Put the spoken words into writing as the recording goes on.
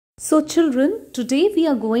So children, today we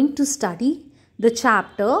are going to study the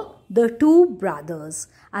chapter The Two Brothers,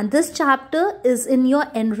 and this chapter is in your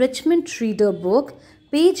enrichment reader book,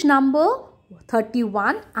 page number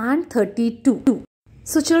 31 and 32.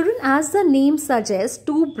 So children, as the name suggests,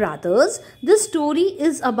 two brothers, this story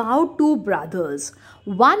is about two brothers.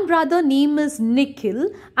 One brother name is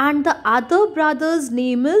Nikhil and the other brother's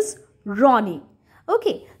name is Ronnie.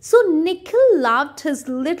 Okay, so Nikhil loved his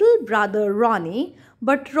little brother Ronnie,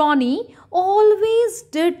 but Ronnie always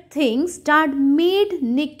did things that made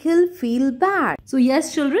Nikhil feel bad. So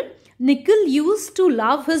yes children, Nikhil used to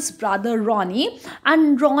love his brother Ronnie,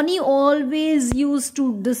 and Ronnie always used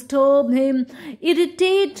to disturb him,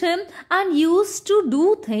 irritate him, and used to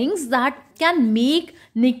do things that can make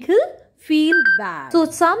Nikhil feel bad. So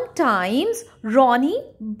sometimes Ronnie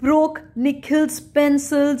broke Nikhil's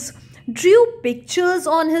pencils, drew pictures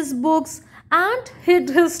on his books, and hid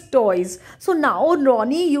his toys. So now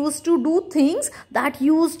Ronnie used to do things that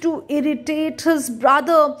used to irritate his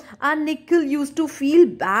brother, and Nikhil used to feel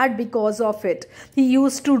bad because of it. He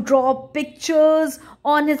used to draw pictures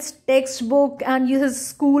on his textbook and his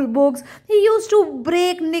school books. He used to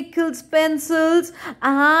break Nikhil's pencils,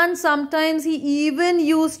 and sometimes he even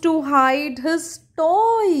used to hide his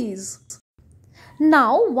toys.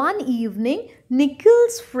 Now one evening,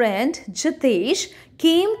 Nikhil's friend Jitesh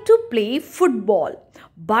came to play football,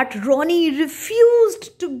 but Ronnie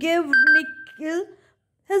refused to give Nikhil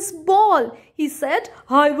his ball. He said,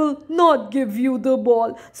 "I will not give you the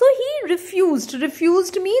ball." So he refused.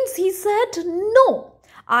 Refused means he said, "No,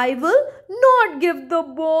 I will not give the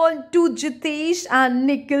ball to Jitesh and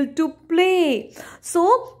Nikhil to play." So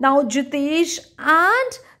now Jitesh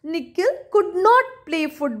and Nikhil could not play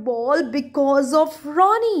football because of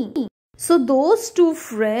Ronnie. So those two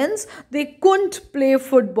friends, they couldn't play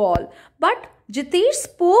football. But Jitesh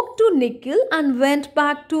spoke to Nikhil and went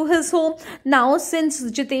back to his home. Now since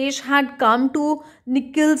Jitesh had come to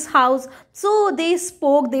Nikhil's house, so they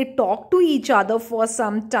spoke, they talked to each other for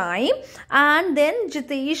some time, and then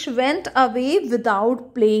Jitesh went away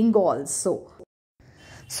without playing also.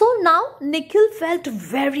 So now Nikhil felt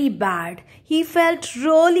very bad. He felt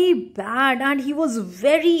really bad, and he was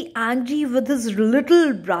very angry with his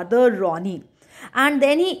little brother Ronnie. And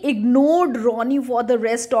then he ignored Ronnie for the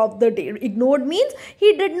rest of the day. Ignored means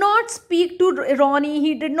he did not speak to Ronnie,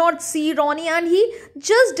 he did not see Ronnie, and he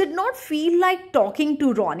just did not feel like talking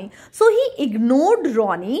to Ronnie. So he ignored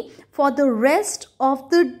Ronnie for the rest of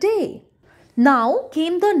the day. Now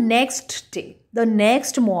came the next day. The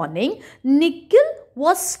next morning, Nikhil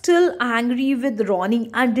was still angry with Ronnie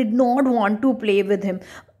and did not want to play with him.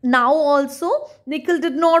 Now also Nikhil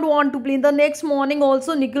did not want to play. The next morning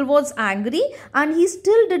also Nikhil was angry and he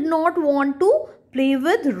still did not want to play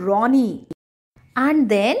with Ronnie. And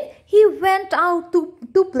then he went out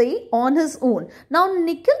to play on his own. Now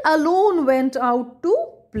Nikhil alone went out to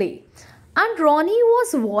play. And Ronnie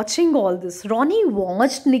was watching all this. Ronnie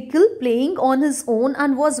watched Nikhil playing on his own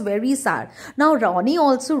and was very sad. Now Ronnie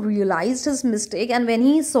also realized his mistake, and when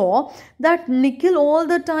he saw that Nikhil all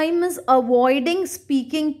the time is avoiding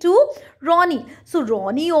speaking to Ronnie, so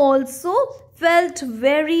Ronnie also felt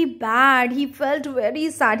very bad. He felt very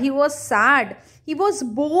sad. He was sad. He was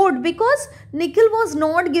bored because Nikhil was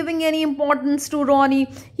not giving any importance to Ronnie.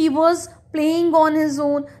 He was playing on his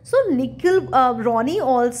own. So Ronnie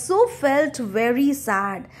also felt very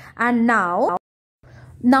sad. And now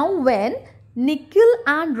when Nikhil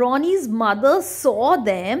and Ronnie's mother saw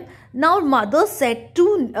them, now mother said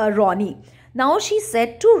to Ronnie, now she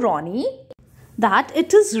said to Ronnie that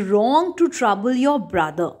it is wrong to trouble your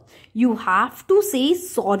brother. You have to say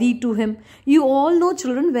sorry to him. You all know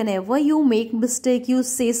children, whenever you make mistake, you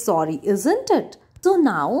say sorry, isn't it? So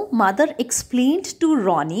now mother explained to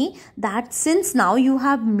Ronnie that since now you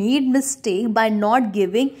have made mistake by not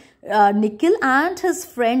giving Nikhil and his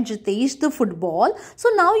friend Jitesh the football, so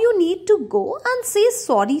now you need to go and say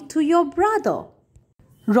sorry to your brother.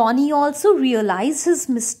 Ronnie also realized his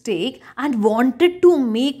mistake and wanted to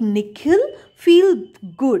make Nikhil feel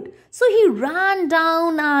good. So he ran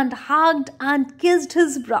down and hugged and kissed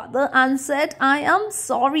his brother and said, "I am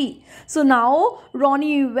sorry." So now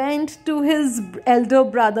Ronnie went to his elder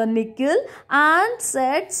brother Nikhil and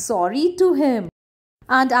said sorry to him.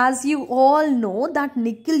 And as you all know that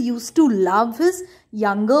Nikhil used to love his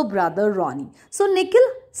younger brother Ronnie. So Nikhil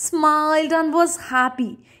smiled and was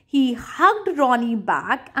happy. He hugged Ronnie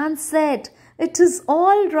back and said, "It is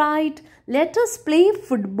all right. Let us play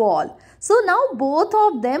football." So now both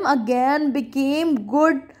of them again became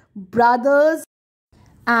good brothers.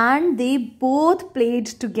 and they both played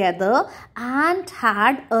together and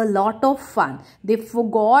had a lot of fun. They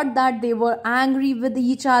forgot that they were angry with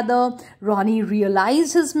each other. Ronnie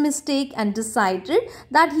realized his mistake and decided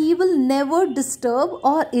that he will never disturb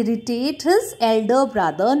or irritate his elder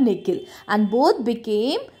brother Nikhil, and both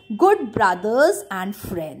became good brothers and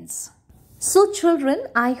friends. So children,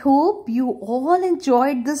 I hope you all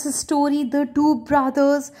enjoyed this story, The Two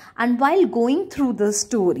Brothers. And while going through the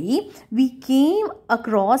story, we came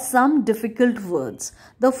across some difficult words.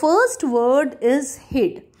 The first word is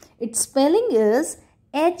hid. Its spelling is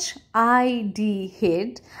H-I-D,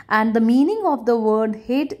 hid. And the meaning of the word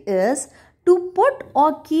hid is to put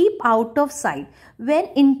or keep out of sight. When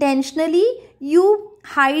intentionally you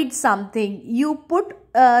hide something, you put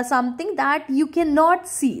something that you cannot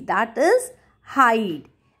see, that is hide,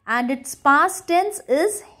 and its past tense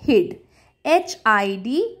is hid.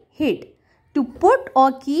 H-I-D, hid. To put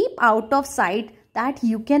or keep out of sight that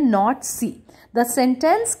you cannot see. The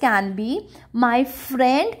sentence can be, my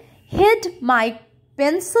friend hid my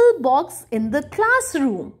pencil box in the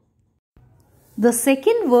classroom. The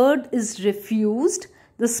second word is refused.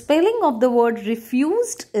 The spelling of the word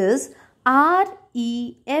refused is R-E-F-U-S-E-D,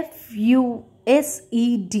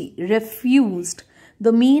 refused.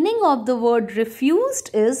 The meaning of the word refused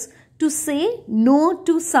is to say no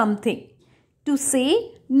to something. To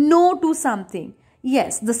say no to something.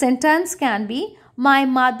 Yes, the sentence can be, my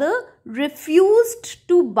mother refused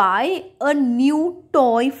to buy a new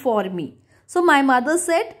toy for me. So my mother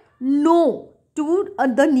said no to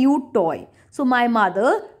the new toy. So my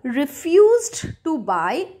mother refused to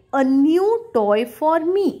buy a new toy for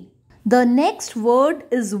me. The next word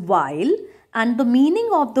is while, and the meaning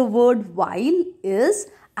of the word while is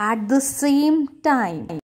at the same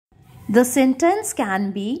time. The sentence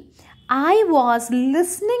can be, I was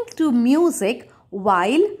listening to music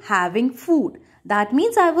while having food. That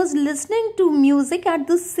means I was listening to music at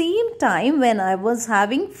the same time when I was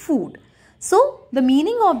having food. So the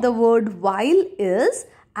meaning of the word while is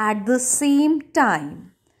at the same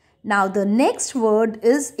time. Now the next word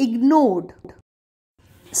is ignored.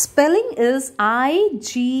 Spelling is I-G-N-O-R-E-D,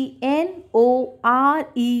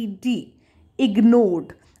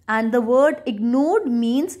 ignored. And the word ignored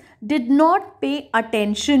means did not pay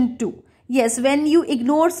attention to. Yes, when you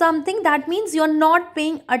ignore something, that means you're not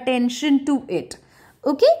paying attention to it.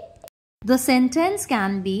 Okay? The sentence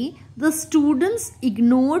can be, the students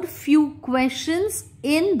ignored few questions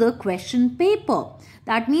in the question paper.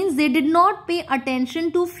 That means they did not pay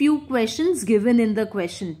attention to few questions given in the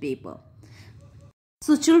question paper.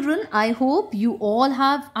 So children, I hope you all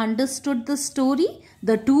have understood the story,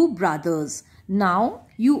 The Two Brothers. Now,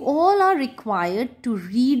 you all are required to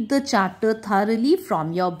read the chapter thoroughly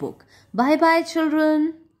from your book. Bye-bye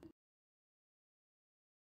children.